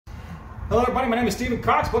Hello everybody, my name is Stephen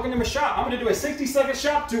Cox. Welcome to my shop. I'm going to do a 60-second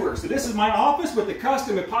shop tour. So this is my office with the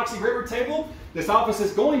custom epoxy river table. This office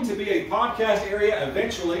is going to be a podcast area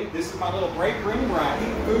eventually. This is my little break room where I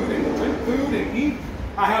eat food and drink food and eat.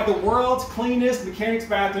 I have the world's cleanest mechanics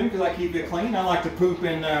bathroom because I keep it clean. I like to poop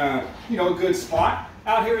in a good spot.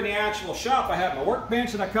 Out here in the actual shop, I have my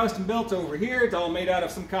workbench that I custom built over here. It's all made out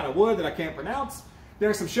of some kind of wood that I can't pronounce.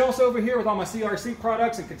 There's some shelves over here with all my CRC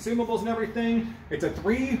products and consumables and everything. It's a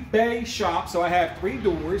 3-bay shop, so I have 3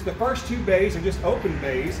 doors. The first 2 bays are just open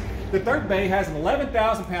bays. The third bay has an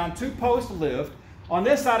 11,000-pound 2-post lift. On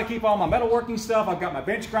this side, I keep all my metalworking stuff. I've got my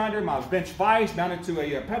bench grinder, my bench vise mounted to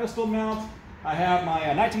a pedestal mount. I have my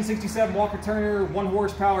 1967 Walker Turner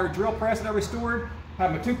 1-horsepower drill press that I restored. I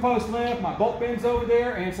have my 2-post lift, my bolt bins over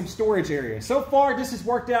there, and some storage areas. So far, this has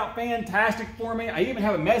worked out fantastic for me. I even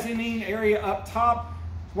have a mezzanine area up top.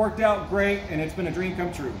 It's worked out great, and it's been a dream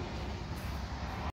come true.